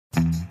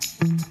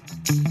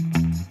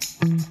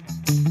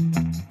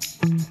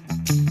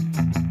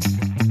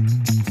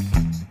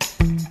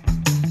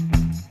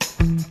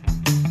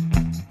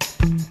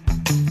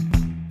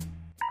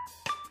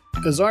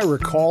As I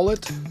recall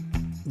it,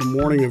 the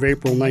morning of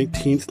April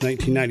 19th,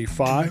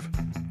 1995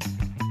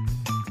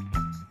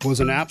 was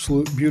an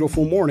absolute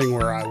beautiful morning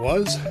where I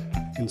was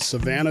in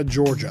Savannah,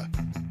 Georgia.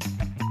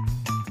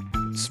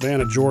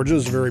 Savannah, Georgia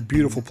is a very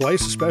beautiful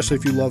place, especially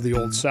if you love the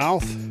Old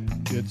South.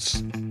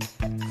 It's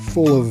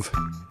full of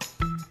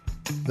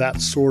that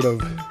sort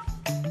of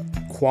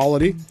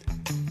quality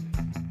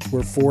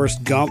where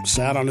Forrest Gump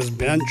sat on his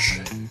bench.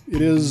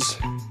 It is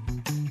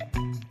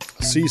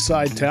a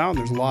seaside town.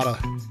 There's a lot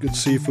of good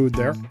seafood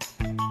there.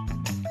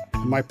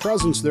 And my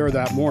presence there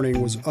that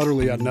morning was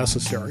utterly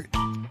unnecessary.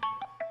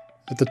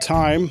 At the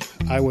time,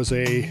 I was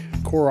a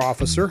Corps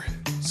officer,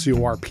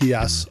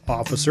 CORPS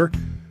officer,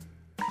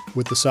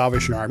 with the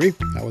Salvation Army.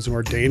 I was an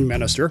ordained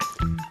minister.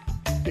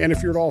 And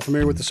if you're at all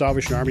familiar with the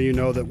Salvation Army, you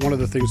know that one of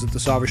the things that the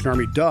Salvation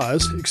Army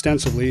does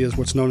extensively is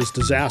what's known as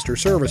disaster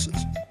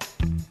services,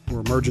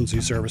 or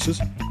emergency services,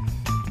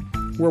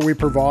 where we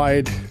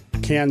provide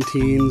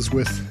canteens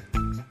with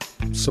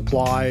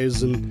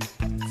supplies and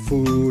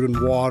food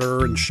and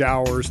water and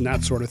showers and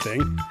that sort of thing,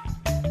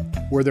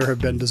 where there have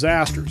been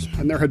disasters.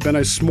 And there had been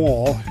a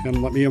small,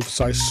 and let me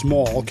emphasize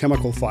small,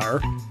 chemical fire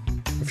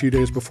a few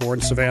days before in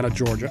Savannah,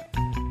 Georgia.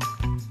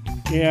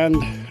 And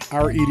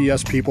our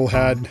EDS people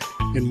had,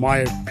 in my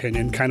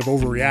opinion, kind of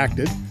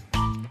overreacted,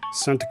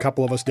 sent a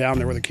couple of us down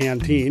there with a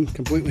canteen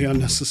completely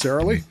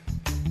unnecessarily.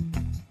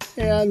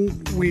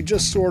 And we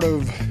just sort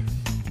of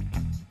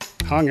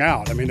hung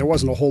out. I mean, there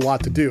wasn't a whole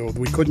lot to do.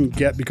 We couldn't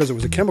get, because it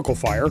was a chemical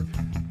fire,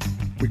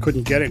 we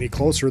couldn't get any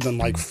closer than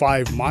like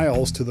 5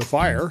 miles to the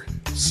fire.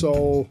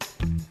 So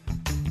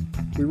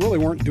we really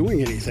weren't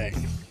doing anything.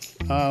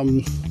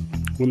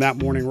 When that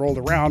morning rolled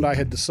around, I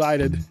had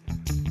decided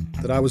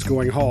that I was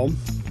going home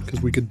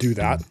because we could do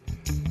that.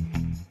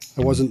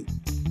 It wasn't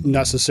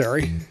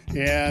necessary.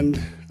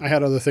 And I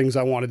had other things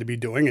I wanted to be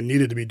doing and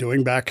needed to be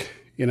doing back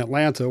in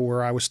Atlanta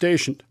where I was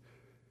stationed.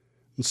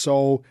 And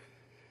so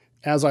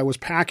as I was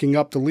packing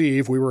up to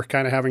leave, we were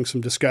kind of having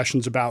some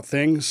discussions about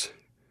things.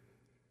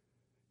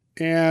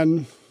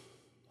 And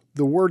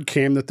the word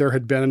came that there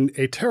had been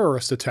a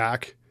terrorist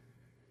attack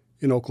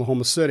in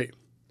Oklahoma City.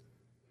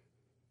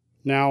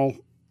 Now,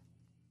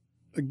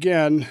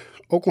 again,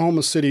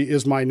 Oklahoma City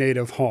is my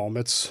native home.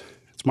 It's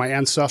my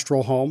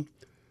ancestral home.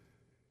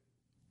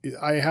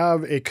 I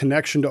have a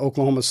connection to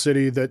Oklahoma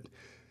City that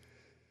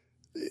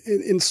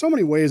in so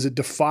many ways it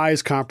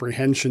defies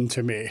comprehension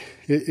to me.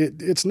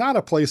 It's not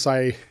a place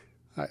I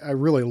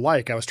really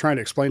like. I was trying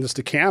to explain this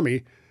to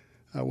Cammie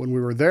when we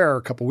were there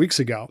a couple weeks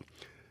ago.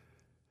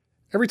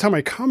 Every time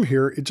I come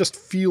here, it just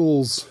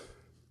feels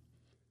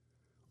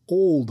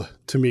old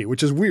to me,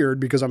 which is weird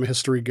because I'm a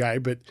history guy,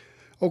 but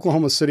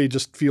Oklahoma City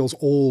just feels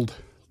old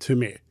to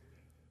me.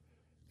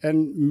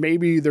 And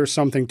maybe there's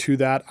something to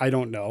that. I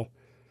don't know.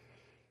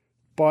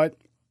 But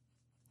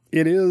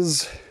there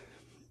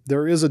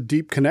is a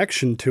deep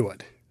connection to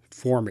it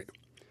for me.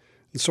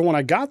 And so when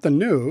I got the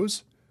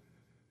news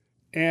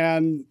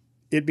and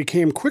it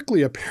became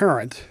quickly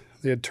apparent,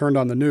 they had turned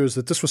on the news,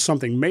 that this was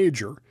something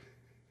major.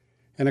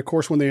 And of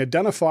course, when they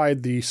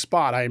identified the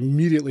spot, I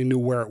immediately knew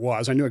where it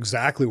was. I knew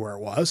exactly where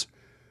it was.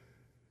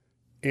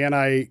 And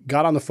I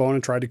got on the phone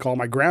and tried to call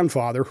my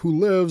grandfather, who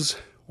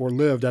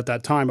lived at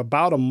that time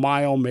about a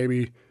mile,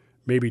 maybe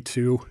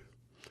 2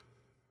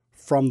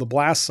 from the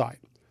blast site.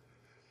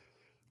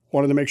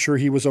 Wanted to make sure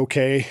he was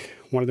okay.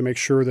 Wanted to make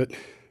sure that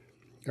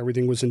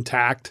everything was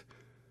intact.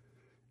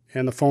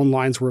 And the phone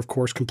lines were, of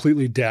course,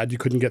 completely dead. You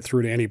couldn't get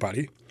through to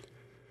anybody.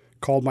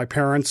 Called my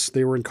parents.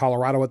 They were in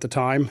Colorado at the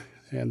time,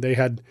 and they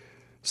had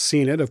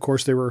seen it. Of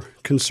course, they were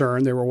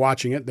concerned. They were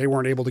watching it. They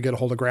weren't able to get a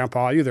hold of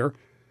Grandpa either,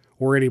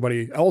 or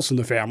anybody else in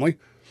the family.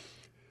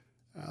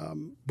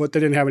 But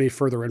they didn't have any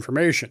further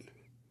information.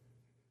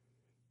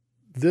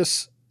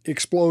 This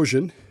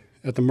explosion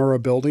at the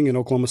Murrah building in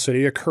Oklahoma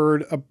City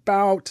occurred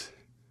about,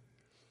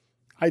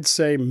 I'd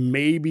say,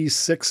 maybe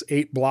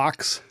 6-8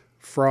 blocks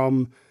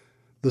from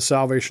the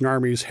Salvation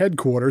Army's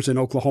headquarters in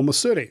Oklahoma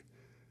City.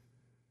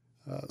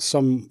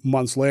 Some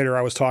months later,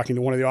 I was talking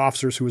to one of the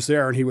officers who was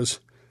there, and he was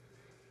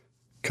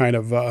kind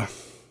of,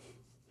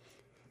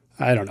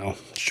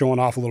 showing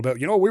off a little bit.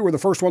 We were the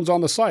first ones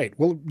on the site.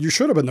 Well, you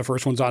should have been the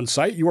first ones on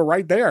site. You were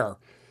right there.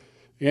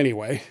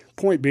 Anyway,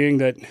 point being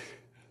that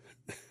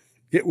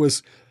it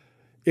was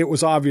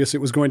obvious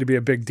it was going to be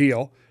a big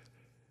deal,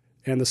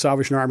 and the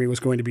Salvation Army was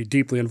going to be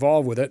deeply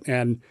involved with it.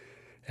 And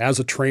as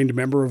a trained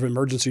member of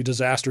emergency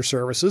disaster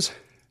services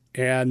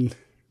and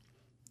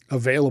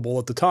available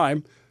at the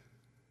time,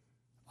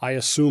 I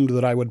assumed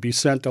that I would be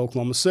sent to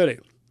Oklahoma City.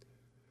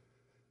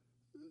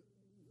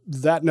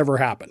 That never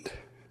happened.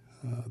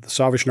 The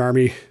Salvation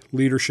Army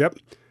leadership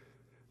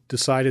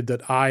decided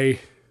that I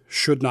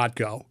should not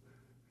go,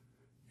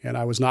 and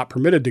I was not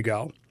permitted to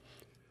go.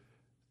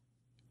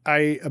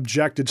 I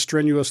objected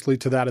strenuously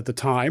to that at the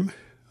time.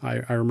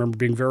 I remember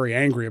being very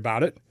angry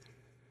about it.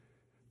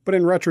 But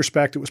in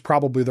retrospect, it was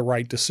probably the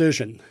right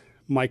decision.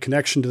 My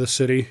connection to the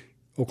city,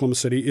 Oklahoma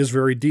City, is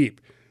very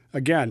deep.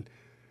 Again,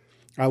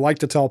 I like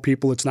to tell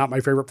people it's not my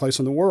favorite place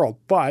in the world,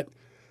 but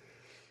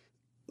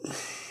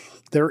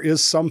there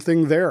is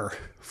something there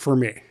for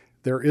me.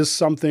 There is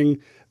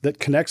something that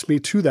connects me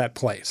to that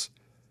place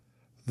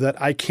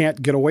that I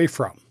can't get away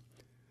from.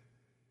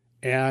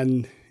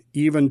 And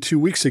even 2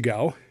 weeks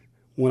ago,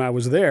 when I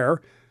was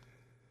there,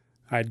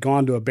 I'd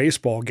gone to a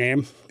baseball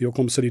game, the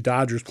Oklahoma City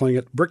Dodgers playing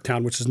at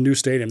Bricktown, which is a new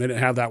stadium. They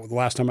didn't have that the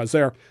last time I was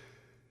there.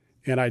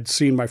 And I'd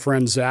seen my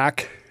friend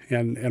Zach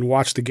and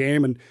watched the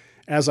game. And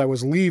as I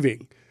was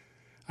leaving,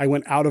 I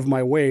went out of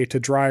my way to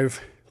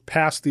drive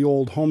past the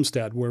old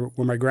homestead where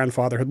my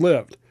grandfather had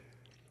lived.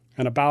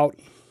 And about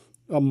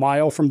a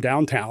mile from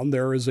downtown,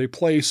 there is a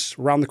place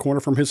around the corner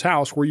from his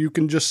house where you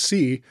can just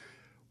see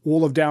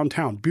all of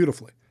downtown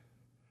beautifully.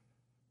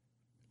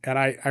 And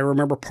I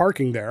remember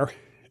parking there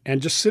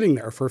and just sitting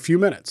there for a few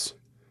minutes,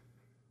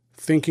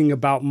 thinking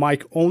about my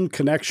own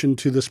connection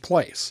to this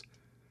place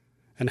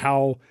and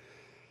how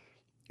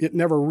it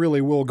never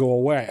really will go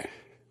away.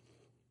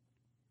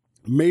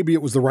 Maybe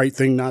it was the right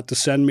thing not to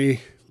send me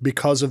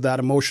because of that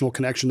emotional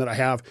connection that I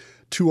have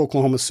to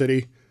Oklahoma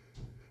City,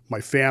 my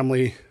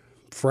family,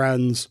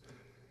 friends,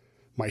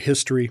 my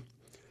history.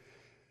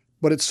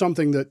 But it's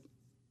something that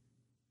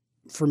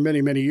for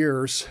many, many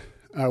years,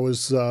 I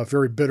was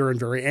very bitter and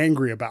very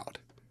angry about.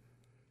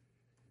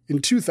 In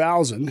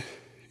 2000,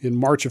 in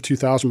March of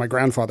 2000, my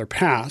grandfather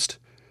passed,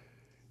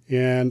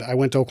 and I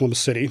went to Oklahoma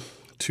City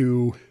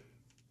to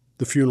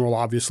the funeral,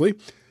 obviously,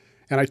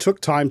 and I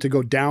took time to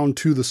go down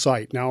to the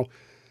site. Now,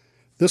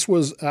 this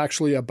was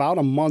actually about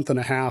a month and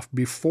a half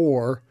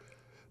before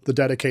the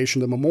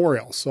dedication of the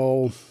memorial,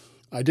 so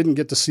I didn't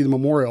get to see the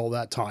memorial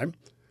that time,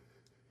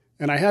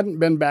 and I hadn't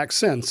been back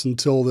since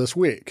until this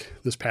week,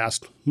 this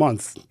past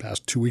month,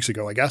 past 2 weeks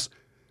ago, I guess,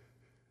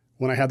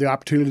 when I had the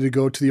opportunity to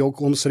go to the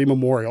Oklahoma City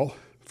Memorial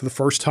for the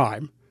first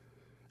time,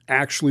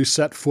 actually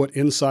set foot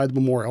inside the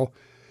memorial,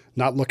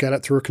 not look at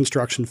it through a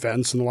construction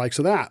fence and the likes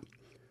of that.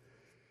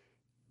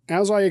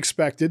 As I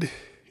expected,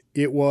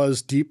 it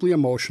was deeply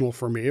emotional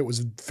for me. It was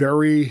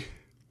very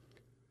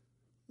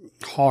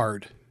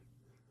hard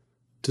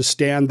to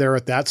stand there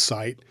at that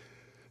site,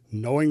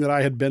 knowing that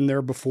I had been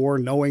there before,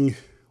 knowing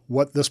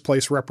what this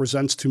place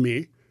represents to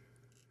me,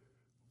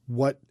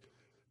 what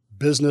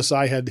business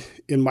I had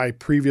in my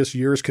previous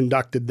years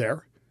conducted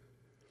there.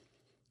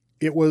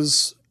 It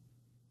was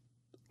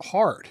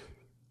hard.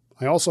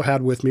 I also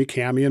had with me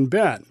Cammie and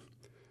Ben.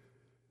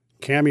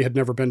 Cammie had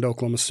never been to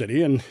Oklahoma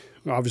City, and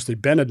obviously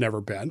Ben had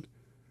never been.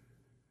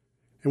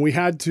 And we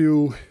had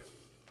to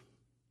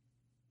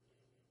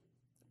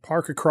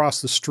park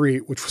across the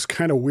street, which was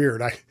kind of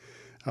weird.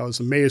 I was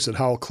amazed at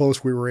how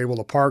close we were able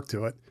to park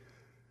to it.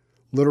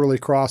 Literally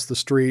cross the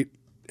street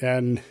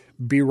and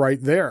be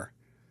right there.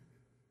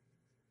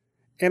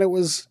 And it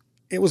was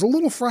a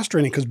little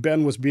frustrating because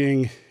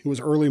it was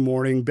early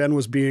morning. Ben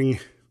was being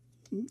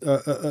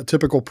a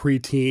typical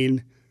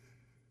preteen.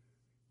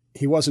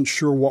 He wasn't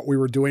sure what we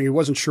were doing. He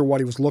wasn't sure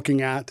what he was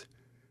looking at.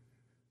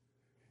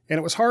 And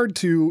it was hard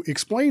to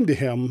explain to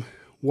him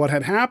what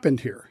had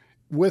happened here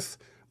with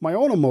my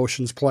own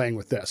emotions playing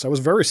with this. I was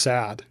very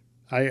sad.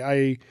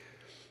 I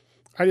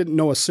didn't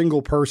know a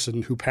single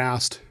person who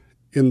passed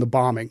in the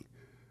bombing,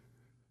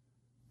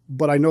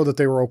 but I know that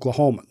they were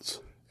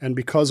Oklahomans. And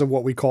because of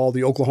what we call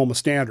the Oklahoma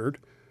Standard,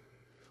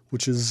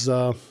 which is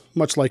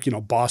much like,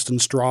 Boston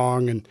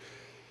Strong and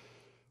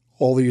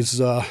all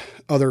these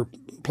other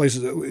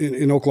places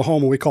in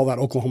Oklahoma, we call that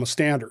Oklahoma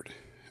Standard.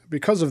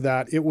 Because of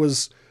that, it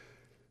was,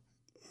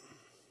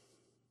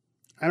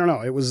 I don't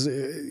know, it was,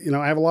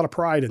 I have a lot of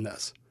pride in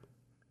this.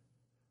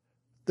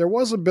 There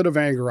was a bit of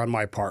anger on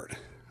my part.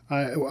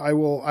 I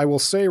will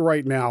say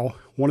right now,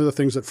 one of the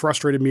things that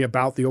frustrated me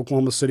about the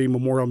Oklahoma City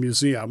Memorial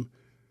Museum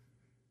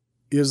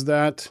is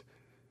that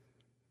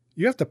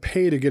you have to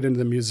pay to get into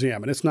the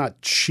museum, and it's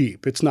not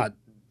cheap. It's not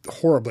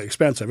horribly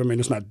expensive. I mean,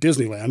 it's not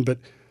Disneyland, but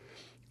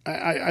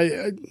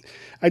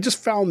I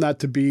just found that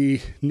to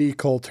be knee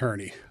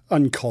culturny,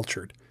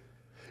 uncultured.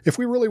 If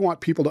we really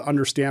want people to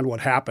understand what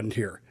happened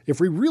here, if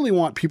we really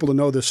want people to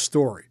know this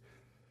story,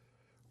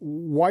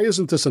 why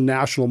isn't this a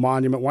national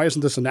monument? Why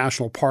isn't this a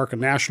national park, a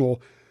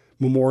national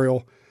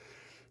memorial?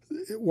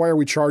 Why are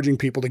we charging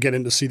people to get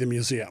in to see the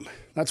museum?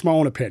 That's my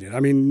own opinion. I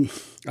mean,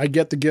 I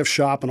get the gift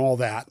shop and all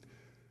that,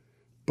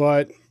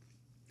 but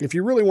if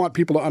you really want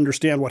people to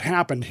understand what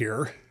happened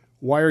here,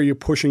 why are you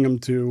pushing them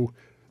to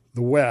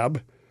the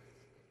web,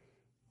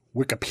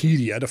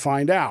 Wikipedia, to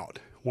find out?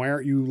 Why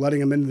aren't you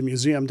letting them into the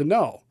museum to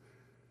know?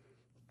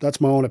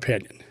 That's my own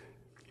opinion.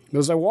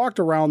 As I walked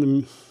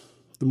around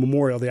the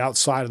memorial, the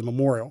outside of the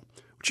memorial,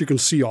 which you can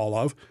see all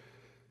of,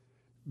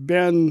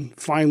 Ben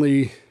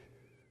finally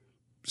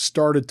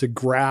started to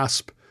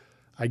grasp,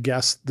 I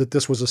guess, that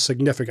this was a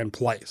significant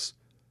place.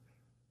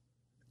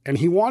 And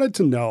he wanted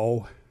to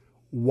know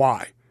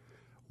why.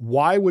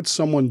 Why would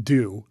someone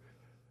do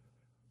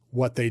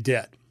what they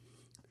did?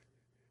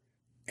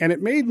 And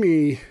it made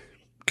me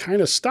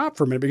kind of stop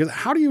for a minute, because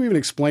how do you even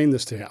explain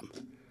this to him?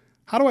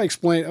 How do I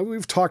explain?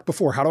 We've talked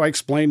before. How do I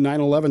explain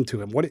 9/11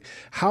 to him?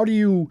 How do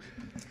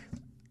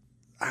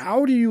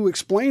you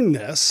explain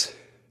this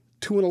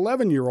to an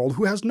 11-year-old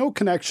who has no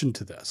connection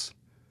to this?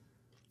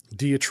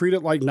 Do you treat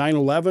it like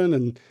 9/11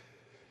 and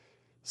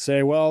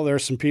say, well,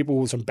 there's some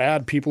people, some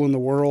bad people in the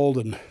world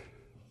and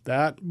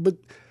that. But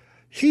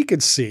he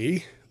could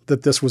see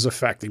that this was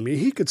affecting me.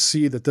 He could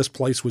see that this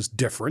place was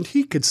different.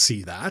 He could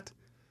see that.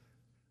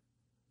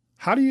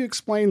 How do you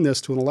explain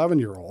this to an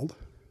 11-year-old?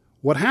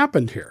 What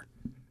happened here?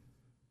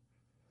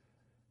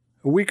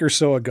 A week or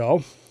so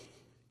ago,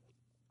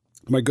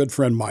 my good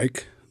friend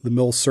Mike, the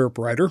Milsurp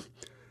writer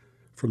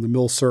from the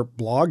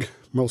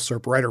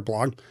Milsurp Writer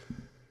blog,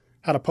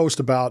 had a post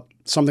about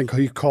something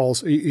he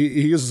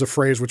uses a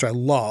phrase which I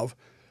love,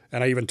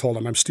 and I even told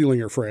him, I'm stealing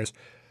your phrase,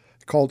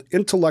 called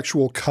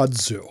intellectual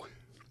kudzu.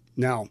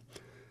 Now,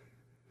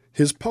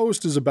 his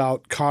post is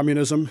about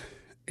communism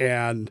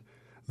and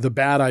the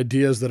bad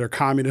ideas that are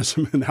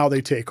communism and how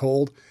they take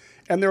hold,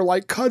 and they're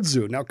like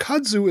kudzu. Now,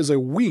 kudzu is a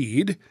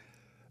weed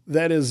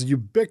that is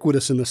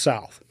ubiquitous in the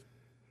South.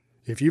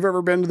 If you've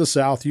ever been to the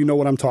South, you know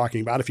what I'm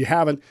talking about. If you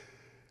haven't,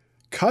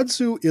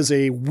 kudzu is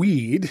a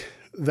weed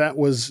that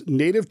was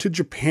native to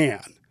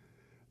Japan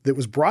that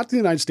was brought to the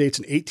United States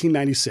in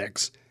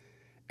 1896.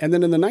 And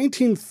then in the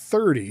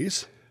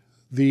 1930s,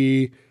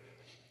 the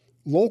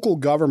local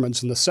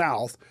governments in the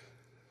South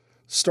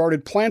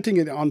started planting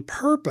it on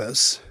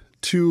purpose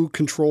to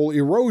control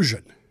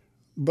erosion.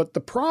 But the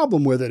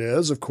problem with it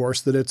is, of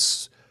course, that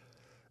it's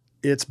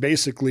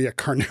basically a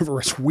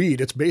carnivorous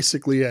weed. It's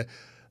basically an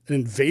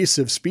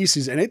invasive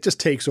species, and it just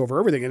takes over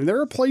everything. And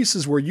there are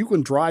places where you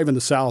can drive in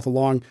the South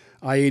along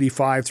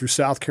I-85 through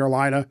South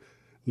Carolina,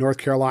 North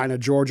Carolina,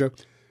 Georgia,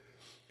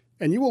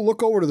 and you will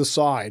look over to the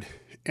side,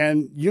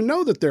 and you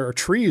know that there are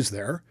trees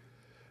there,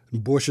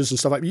 and bushes and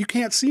stuff like that. You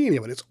can't see any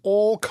of it. It's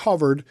all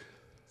covered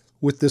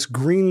with this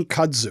green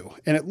kudzu,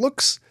 and it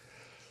looks,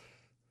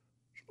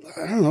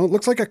 I don't know, it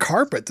looks like a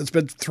carpet that's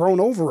been thrown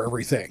over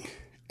everything.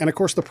 And of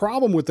course, the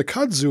problem with the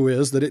kudzu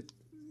is that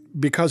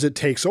because it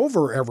takes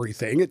over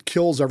everything, it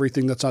kills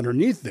everything that's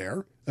underneath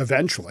there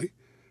eventually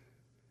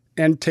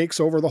and takes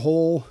over the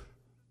whole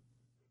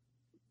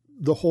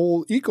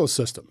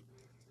ecosystem,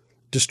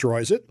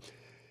 destroys it.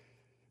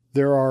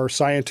 There are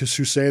scientists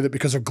who say that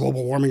because of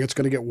global warming, it's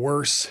going to get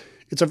worse.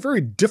 It's a very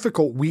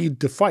difficult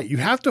weed to fight. You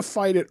have to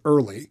fight it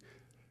early.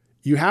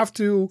 You have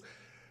to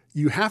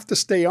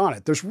stay on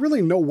it. There's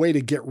really no way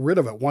to get rid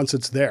of it once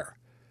it's there.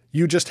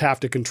 You just have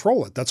to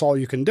control it. That's all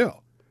you can do.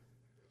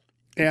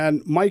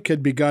 And Mike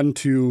had begun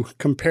to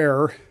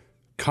compare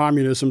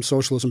communism,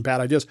 socialism,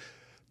 bad ideas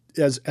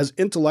as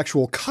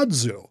intellectual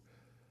kudzu.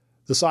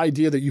 This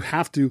idea that you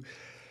have to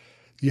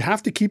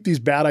keep these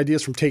bad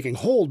ideas from taking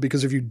hold,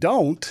 because if you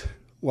don't,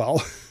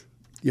 well,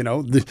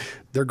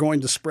 they're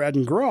going to spread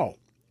and grow.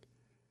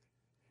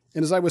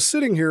 And as I was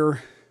sitting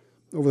here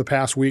over the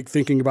past week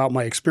thinking about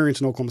my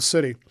experience in Oklahoma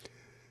City,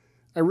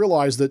 I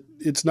realized that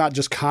it's not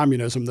just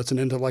communism that's an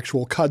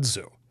intellectual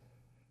kudzu.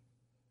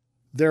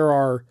 There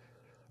are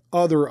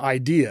other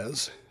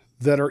ideas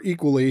that are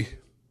equally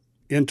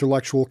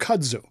intellectual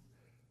kudzu.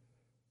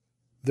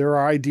 There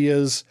are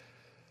ideas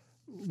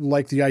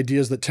like the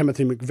ideas that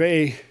Timothy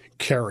McVeigh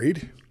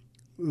carried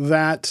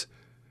that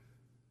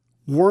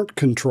weren't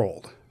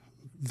controlled.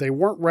 They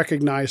weren't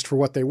recognized for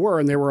what they were,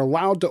 and they were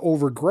allowed to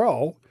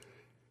overgrow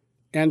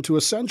and to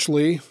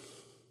essentially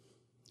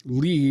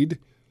lead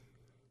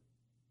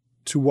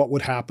to what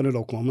would happen at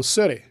Oklahoma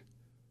City.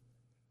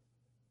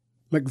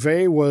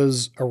 McVeigh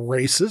was a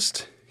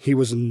racist. He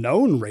was a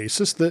known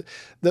racist.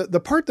 The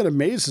part that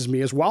amazes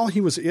me is while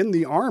he was in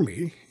the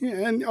Army,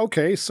 and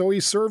okay, so he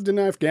served in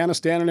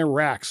Afghanistan and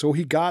Iraq, so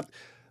he got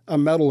a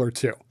medal or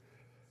two.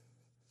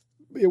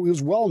 It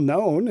was well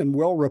known and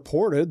well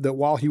reported that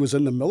while he was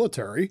in the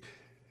military,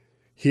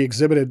 he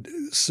exhibited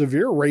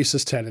severe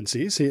racist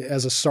tendencies.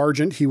 As a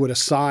sergeant, he would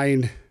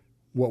assign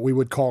what we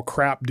would call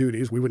crap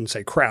duties. We wouldn't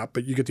say crap,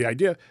 but you get the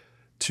idea,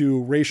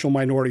 to racial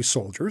minority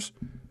soldiers,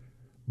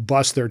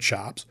 bust their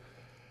chops.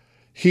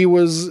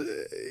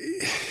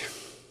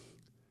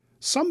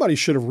 Somebody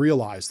should have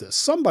realized this.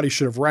 Somebody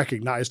should have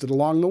recognized it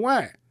along the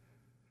way.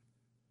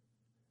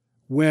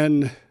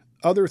 When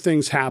other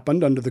things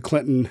happened under the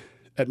Clinton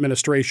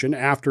administration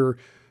after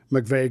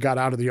McVeigh got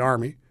out of the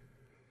Army,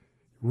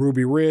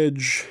 Ruby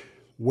Ridge,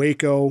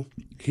 Waco,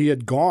 he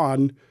had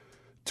gone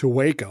to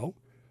Waco.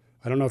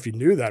 I don't know if you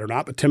knew that or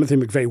not, but Timothy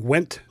McVeigh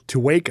went to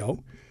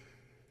Waco.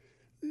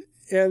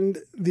 And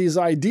these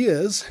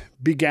ideas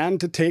began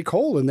to take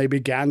hold and they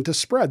began to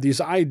spread.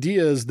 These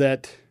ideas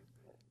that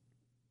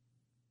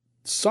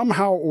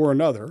somehow or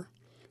another,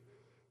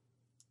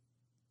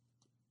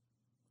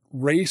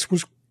 race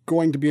was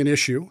going to be an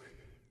issue,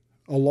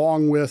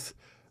 along with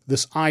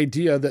this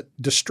idea that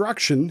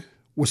destruction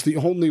was the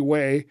only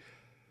way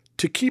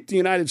to keep the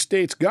United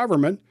States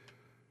government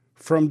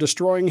from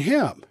destroying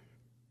him.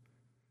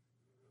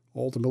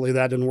 Ultimately,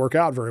 that didn't work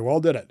out very well,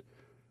 did it?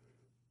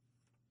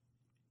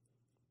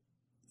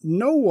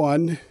 No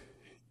one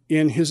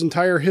in his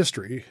entire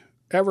history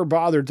ever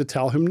bothered to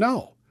tell him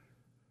no.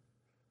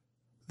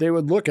 They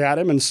would look at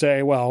him and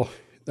say, well,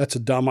 that's a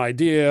dumb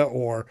idea,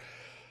 or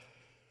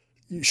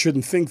you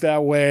shouldn't think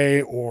that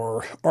way,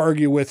 or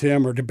argue with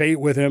him or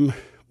debate with him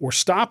or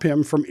stop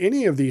him from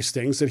any of these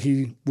things that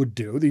he would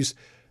do, these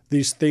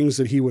these things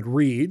that he would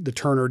read, the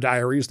Turner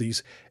Diaries,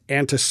 these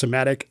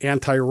anti-Semitic,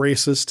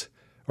 anti-racist,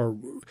 or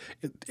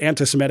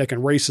anti-Semitic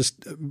and racist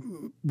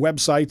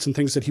websites and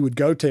things that he would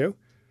go to,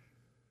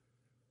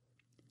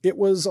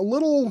 it's a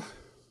little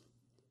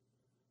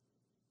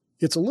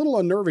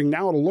unnerving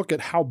now to look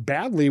at how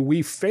badly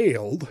we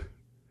failed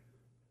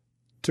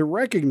to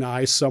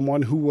recognize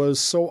someone who was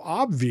so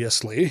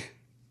obviously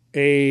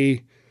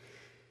a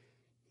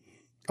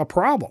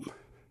problem,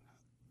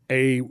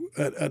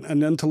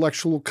 an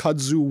intellectual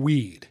kudzu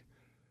weed.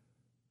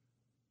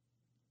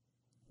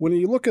 When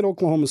you look at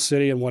Oklahoma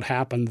City and what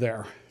happened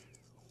there,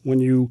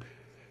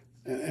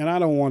 and I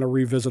don't want to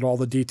revisit all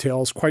the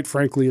details. Quite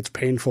frankly, it's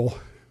painful.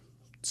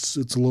 It's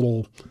a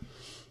little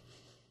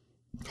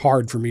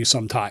hard for me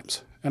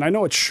sometimes. And I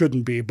know it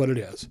shouldn't be, but it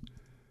is.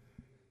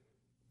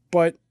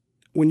 But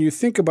when you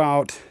think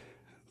about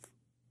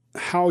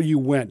how you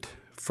went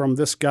from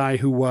this guy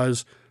who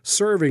was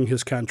serving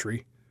his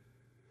country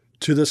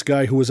to this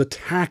guy who was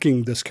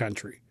attacking this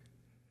country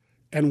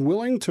and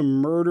willing to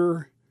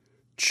murder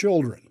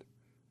children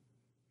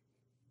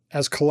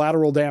as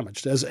collateral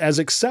damage, as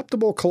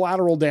acceptable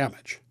collateral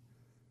damage,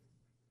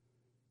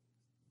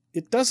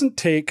 it doesn't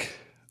take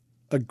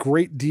a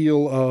great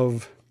deal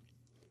of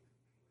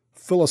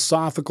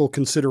philosophical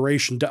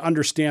consideration to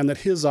understand that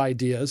his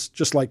ideas,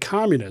 just like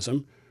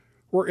communism,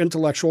 were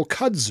intellectual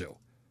kudzu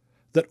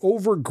that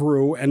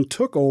overgrew and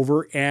took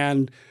over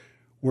and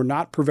were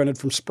not prevented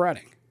from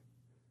spreading.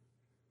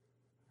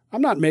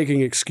 I'm not making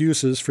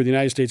excuses for the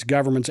United States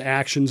government's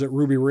actions at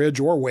Ruby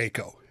Ridge or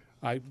Waco.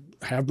 I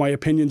have my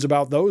opinions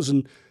about those,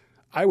 and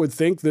I would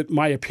think that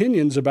my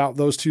opinions about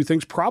those two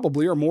things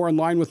probably are more in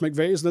line with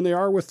McVeigh's than they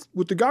are with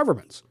the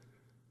government's.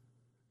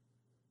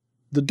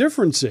 The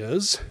difference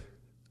is,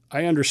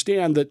 I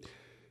understand that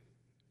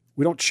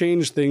we don't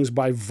change things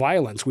by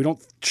violence. We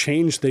don't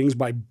change things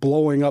by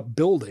blowing up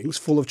buildings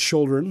full of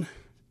children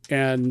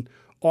and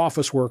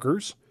office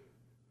workers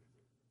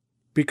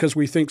because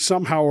we think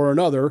somehow or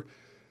another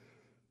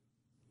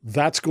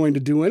that's going to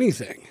do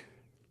anything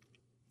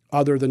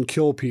other than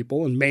kill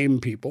people and maim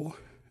people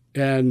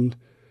and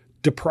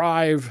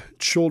deprive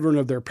children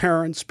of their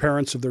parents,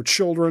 parents of their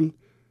children,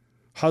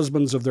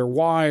 husbands of their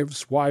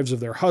wives, wives of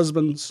their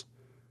husbands.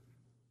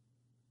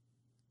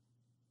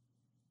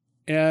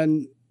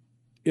 And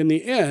in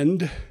the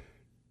end,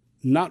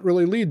 not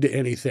really lead to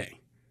anything.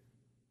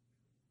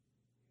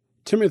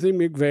 Timothy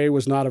McVeigh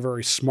was not a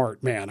very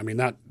smart man. I mean,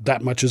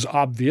 that much is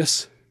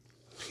obvious.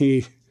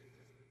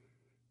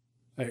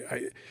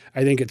 I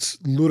think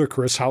it's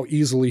ludicrous how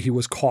easily he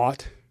was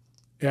caught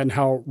and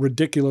how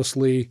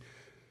ridiculously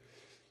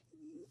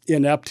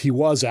inept he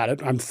was at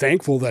it. I'm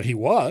thankful that he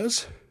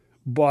was,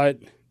 but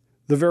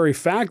the very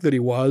fact that he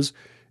was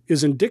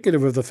is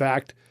indicative of the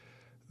fact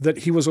that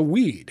he was a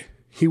weed.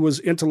 He was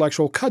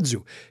intellectual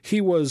kudzu.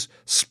 He was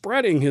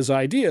spreading his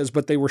ideas,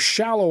 but they were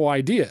shallow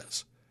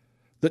ideas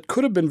that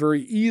could have been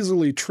very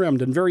easily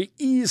trimmed and very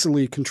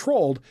easily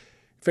controlled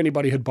if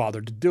anybody had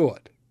bothered to do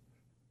it.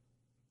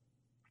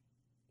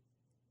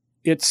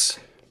 It's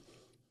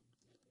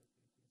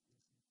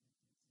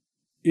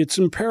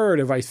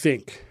imperative, I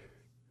think,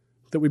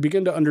 that we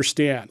begin to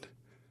understand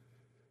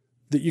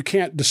that you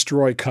can't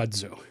destroy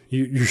kudzu.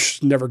 You're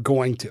never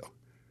going to.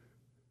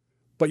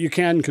 But you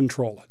can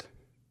control it.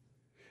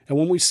 And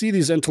when we see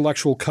these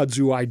intellectual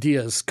kudzu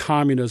ideas,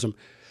 communism,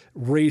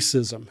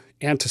 racism,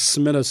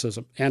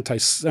 anti-Semitism,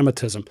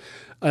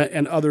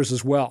 and others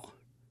as well,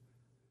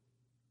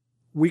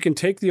 we can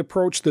take the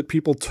approach that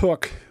people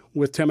took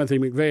with Timothy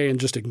McVeigh and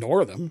just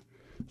ignore them.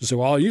 Just say,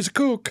 well, he's a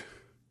kook.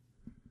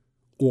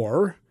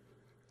 Or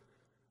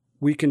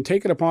we can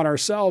take it upon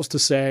ourselves to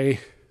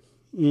say,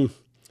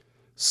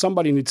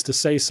 somebody needs to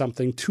say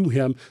something to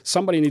him.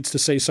 Somebody needs to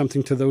say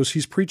something to those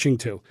he's preaching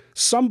to.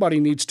 Somebody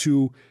needs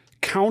to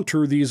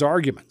counter these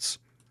arguments,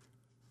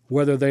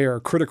 whether they are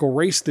critical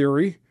race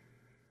theory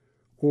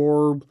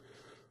or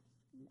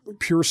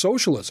pure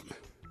socialism.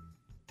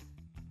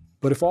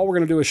 But if all we're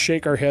going to do is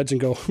shake our heads and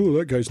go, ooh,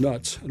 that guy's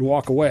nuts, and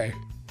walk away,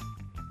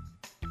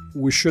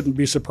 we shouldn't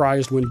be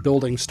surprised when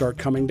buildings start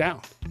coming down.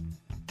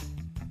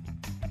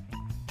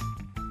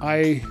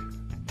 I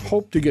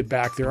hope to get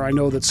back there. I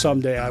know that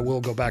someday I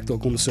will go back to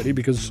Oklahoma City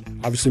because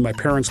obviously my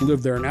parents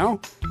live there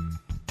now,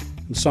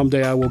 and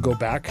someday I will go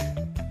back.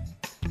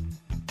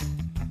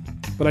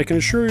 But I can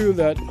assure you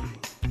that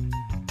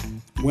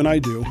when I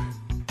do,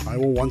 I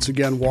will once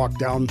again walk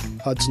down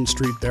Hudson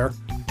Street there,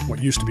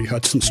 what used to be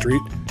Hudson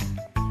Street,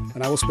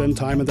 and I will spend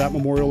time at that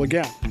memorial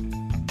again.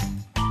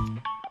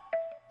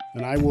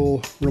 And I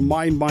will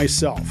remind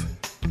myself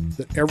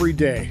that every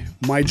day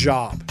my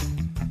job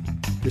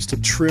is to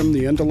trim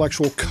the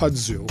intellectual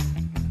kudzu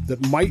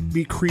that might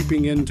be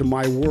creeping into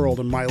my world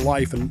and my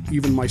life and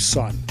even my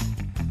son.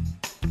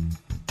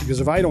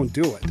 Because if I don't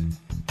do it,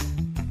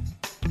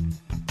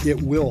 it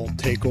will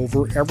take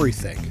over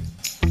everything.